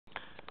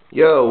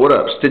Yo, what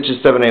up?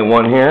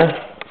 stitchez781 here.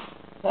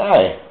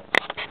 Hi.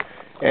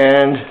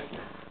 And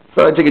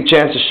thought I'd take a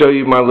chance to show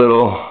you my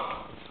little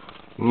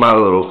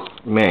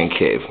man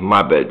cave,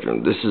 my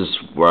bedroom. This is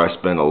where I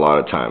spend a lot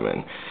of time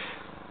in.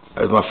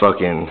 There's my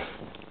fucking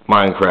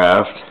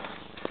Minecraft.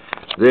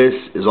 This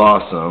is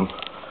awesome.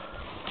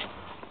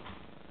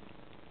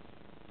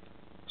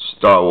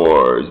 Star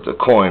Wars, the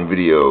coin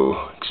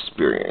video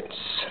experience.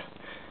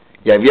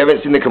 Yeah, if you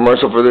haven't seen the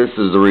commercial for this,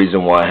 is the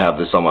reason why I have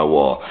this on my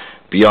wall.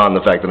 Beyond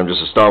the fact that I'm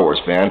just a Star Wars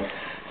fan.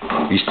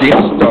 If you've seen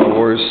Star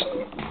Wars,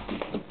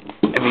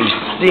 have you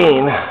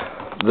seen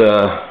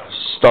the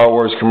Star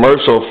Wars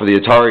commercial for the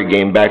Atari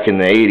game back in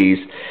the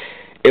 80s?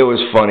 It was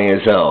funny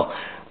as hell.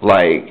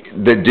 Like,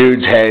 the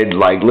dude's head,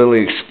 like,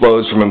 literally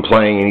explodes from him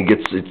playing, and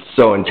it's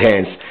so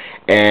intense,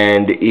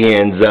 and he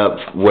ends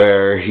up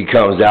where he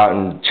comes out,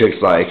 and chick's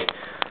like,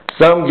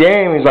 some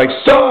game, he's like,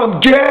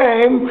 some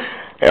game,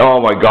 and oh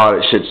my god,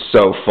 it shit's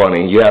so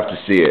funny, you have to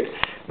see it.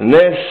 And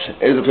this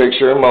is a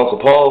picture my Uncle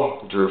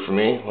Paul drew for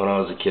me when I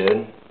was a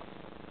kid,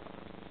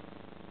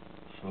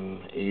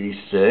 from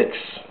 '86,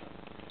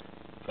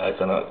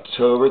 back on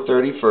October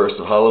 31st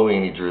of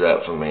Halloween, he drew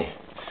that for me.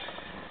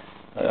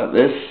 I got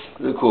this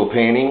is a cool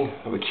painting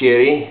of a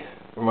kitty.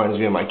 Reminds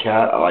me of my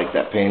cat. I like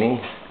that painting.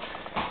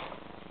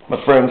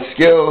 My friend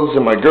Skills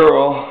and my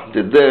girl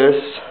did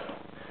this.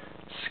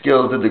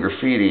 Skills did the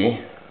graffiti.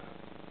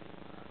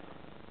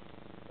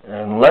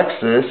 And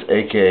Lexus,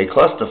 aka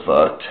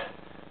Clusterfucked,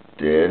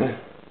 did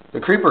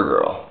the Creeper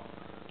Girl.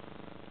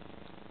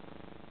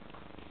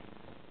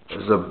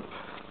 This is a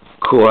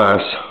cool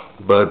ass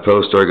bud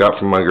poster I got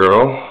from my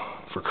girl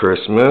for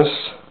Christmas.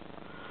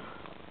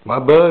 My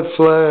bud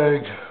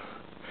flag.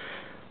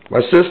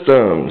 My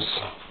systems,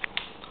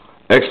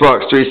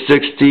 Xbox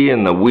 360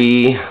 and the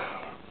Wii,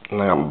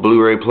 and I got my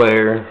Blu-ray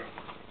player.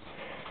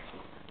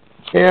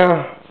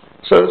 Yeah,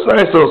 so it's a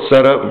nice little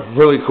setup,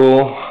 really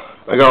cool.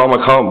 I got all my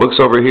comic books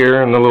over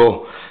here in the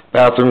little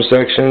bathroom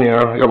section, you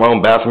know. I got my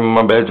own bathroom in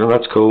my bedroom,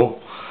 that's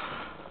cool.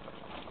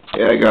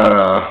 Yeah, I got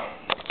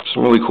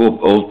some really cool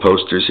old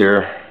posters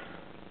here.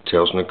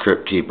 Tales from the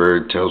Crypt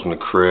Keeper, Tales from the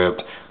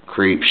Crypt,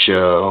 Creep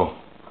Show.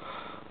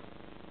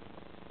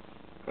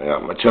 Yeah,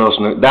 my Tales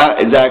from the,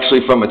 that is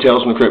actually from a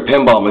Tales from the Crypt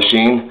pinball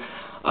machine.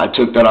 I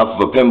took that off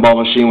of a pinball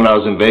machine when I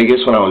was in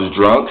Vegas when I was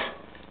drunk,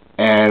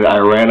 and I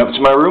ran up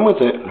to my room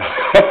with it.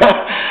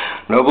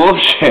 No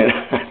bullshit.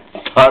 I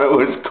thought it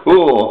was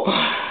cool.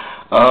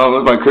 It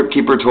was my Crypt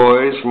Keeper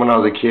toys from when I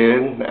was a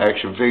kid, the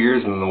action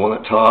figures, and the one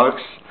that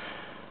talks,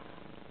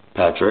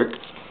 Patrick.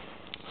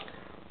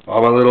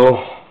 All my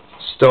little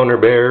stoner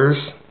bears,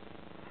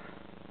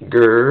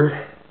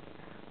 Gurr,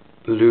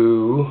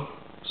 Blue,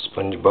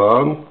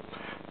 SpongeBob.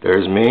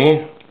 There's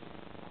me.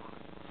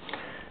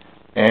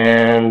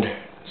 And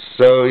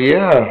so,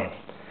 yeah,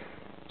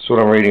 that's what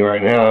I'm reading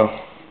right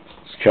now.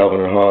 It's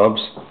Calvin and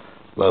Hobbes.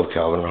 Love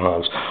Calvin and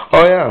Hobbes.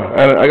 Oh, yeah,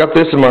 and I got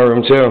this in my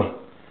room, too.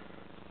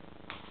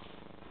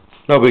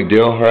 No big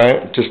deal,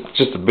 right?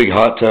 Just a big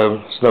hot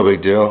tub. It's no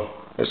big deal.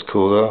 It's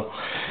cool, though.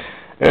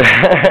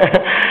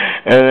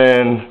 And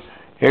then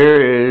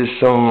here is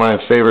some of my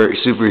favorite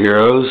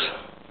superheroes.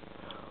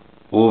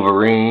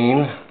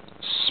 Wolverine,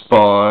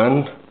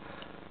 Spawn,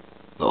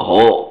 the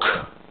Hulk,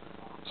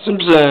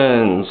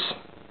 Simpsons,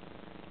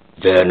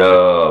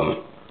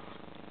 Venom,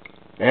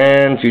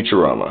 and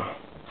Futurama.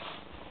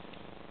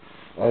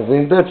 I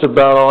think that's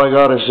about all I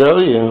got to show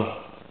you.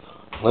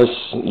 Unless,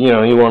 you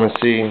know, you want to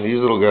see these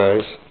little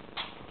guys.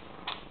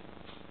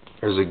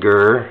 There's a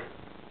Gurr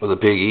with a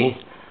piggy,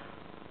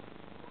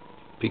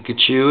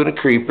 Pikachu and a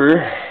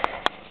creeper.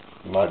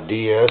 My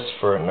DS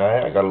for at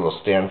night. I got a little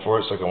stand for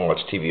it so I can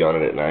watch TV on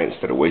it at night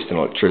instead of wasting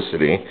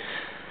electricity,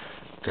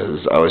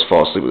 because I always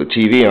fall asleep with the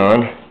TV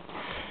on.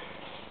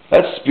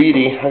 That's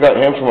Speedy. I got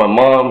him from my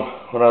mom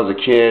when I was a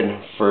kid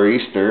for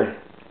Easter.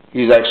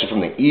 He was actually from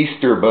the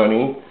Easter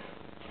Bunny,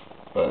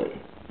 but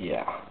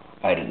yeah,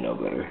 I didn't know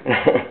better.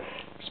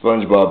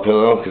 SpongeBob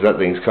pillow, because that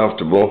thing's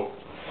comfortable.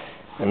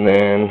 And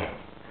then,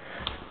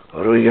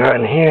 what do we got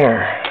in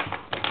here?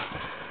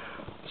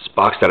 This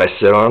box that I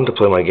sit on to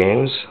play my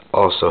games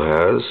also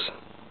has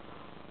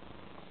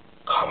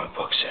comic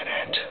books in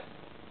it.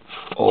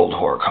 Old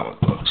horror comic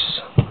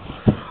books.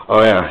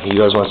 Oh yeah, you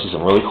guys want to see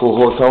some really cool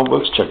horror comic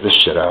books? Check this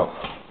shit out.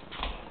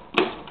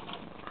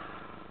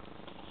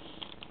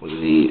 Look at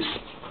these.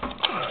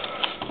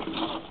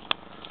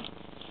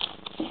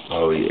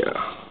 Oh yeah.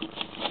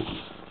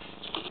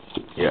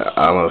 Yeah,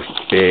 I'm a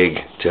big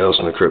Tales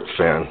from the Crypt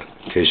fan,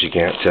 in case you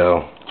can't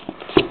tell.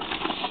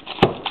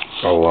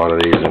 A lot of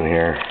these in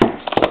here.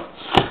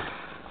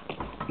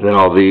 And then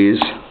all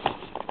these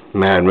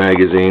Mad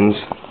magazines.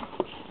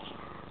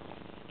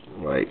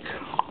 Like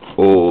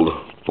old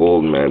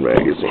Mad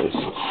magazines.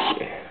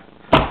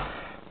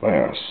 Oh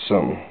yeah,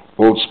 some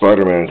old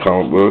Spider-Man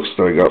comic books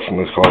that I got from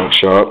the comic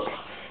shop.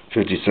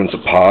 50 cents a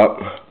pop.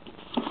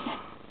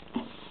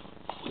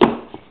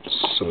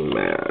 Some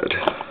Mad.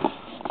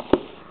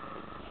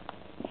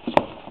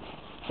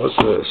 What's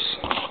this?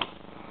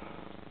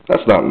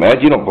 That's not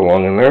Mad, you don't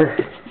belong in there.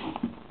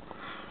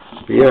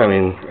 Yeah, I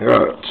mean, I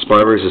got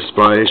Spy vs.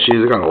 Spy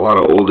issues. I got a lot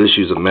of old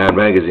issues of Mad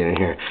Magazine in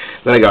here.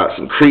 Then I got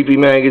some creepy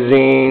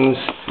magazines.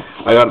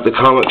 I got at the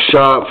comic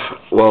shop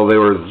while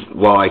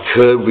I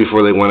could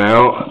before they went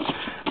out.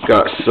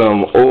 Got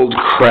some old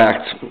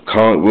cracked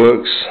comic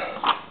books.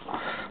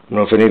 I don't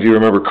know if any of you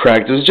remember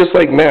Cracked. It was just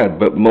like Mad,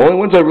 but the only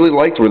ones I really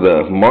liked were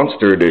the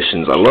monster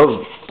editions. I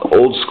love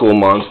old school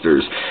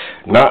monsters,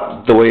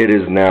 not the way it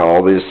is now.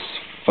 All this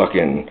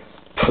fucking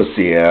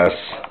pussy ass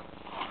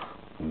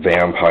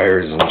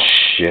vampires and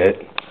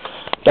shit.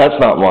 That's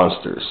not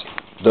monsters.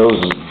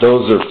 Those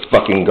are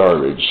fucking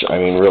garbage. I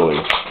mean, really.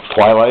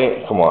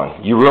 Twilight? Come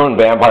on. You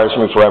ruined vampires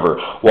for me forever.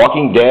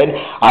 Walking Dead?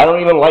 I don't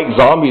even like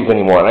zombies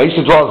anymore. And I used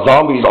to draw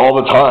zombies all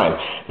the time.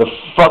 The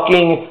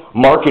fucking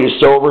market is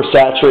so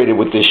oversaturated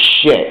with this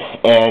shit.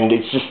 And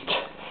it's just...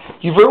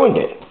 You ruined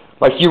it.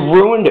 Like, you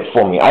ruined it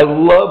for me. I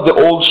love the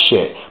old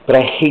shit, but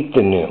I hate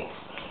the new.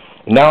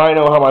 Now I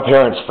know how my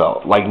parents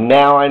felt. Like,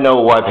 now I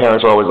know why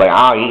parents are always like,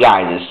 oh, you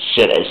guys, this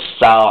shit is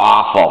so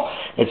awful.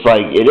 It's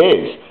like, it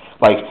is.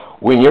 Like,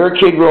 when you're a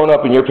kid growing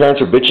up and your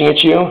parents are bitching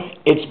at you,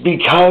 it's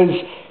because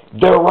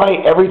they're right.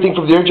 Everything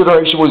from their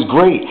generation was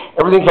great.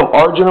 Everything from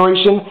our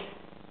generation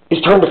is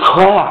turned to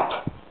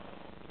crap.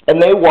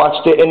 And they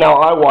watched it, and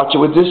now I watch it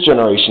with this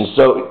generation.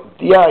 So,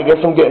 yeah, I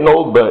guess I'm getting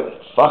old,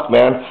 but fuck,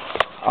 man.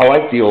 I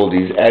like the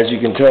oldies, as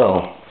you can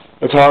tell.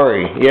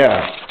 Atari,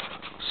 yeah.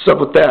 What's up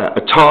with that?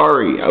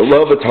 Atari. I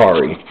love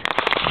Atari.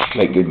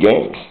 Make good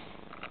games.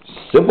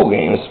 Simple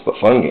games, but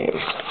fun games.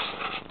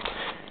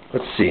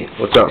 Let's see.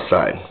 What's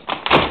outside?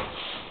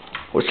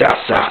 What's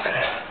outside?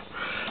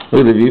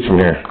 Look at the view from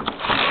here.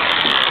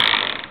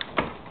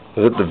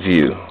 Look at the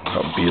view.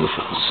 How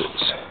beautiful this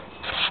is.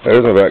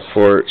 There's my back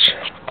porch.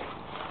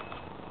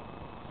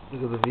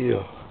 Look at the view.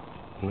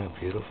 Isn't that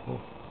beautiful?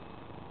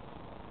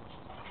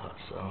 I thought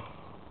so.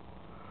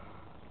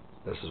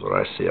 This is what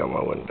I see out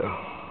my window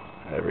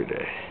every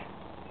day.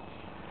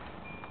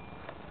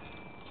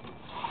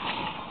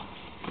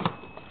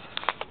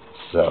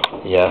 So,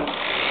 yeah,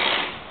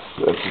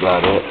 that's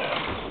about it.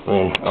 I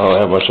mean, I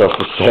don't have much else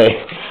to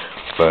say,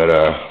 but,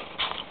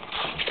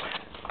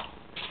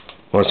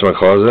 want to see my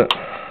closet?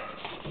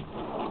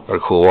 Got a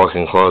cool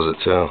walk-in closet,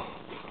 too.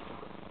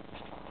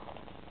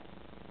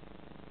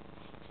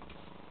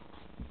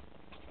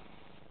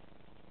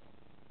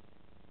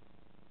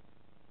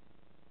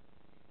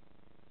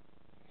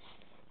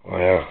 Oh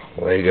yeah,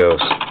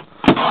 Legos.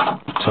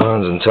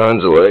 Tons and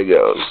tons of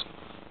Legos.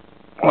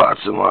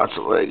 Lots and lots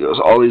of Legos.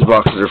 All these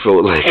boxes are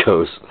filled with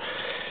Legos.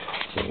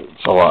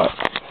 It's a lot.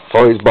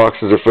 All these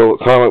boxes are filled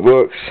with comic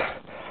books.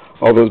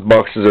 All those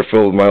boxes are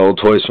filled with my old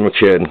toys from a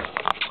kid.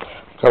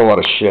 Got a lot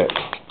of shit.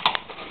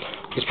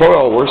 It's probably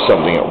all worth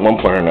something at one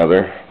point or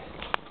another.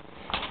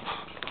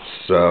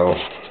 So,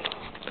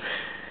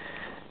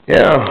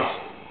 yeah.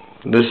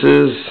 This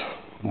is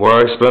where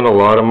I spend a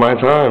lot of my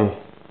time.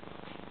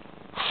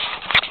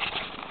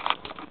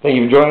 Thank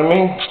you for joining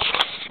me.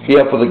 Be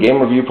up with a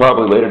game review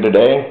probably later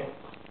today.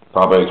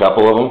 Probably a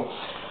couple of them.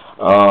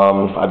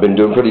 I've been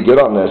doing pretty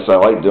good on this. I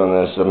like doing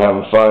this. I'm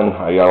having fun.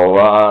 I got a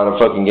lot of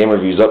fucking game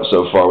reviews up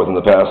so far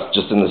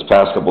just in this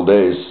past couple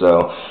days.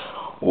 So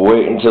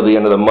wait until the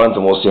end of the month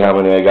and we'll see how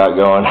many I got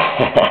going.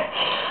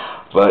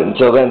 But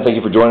until then, thank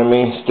you for joining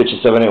me.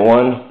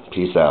 stitchez781.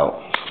 Peace out.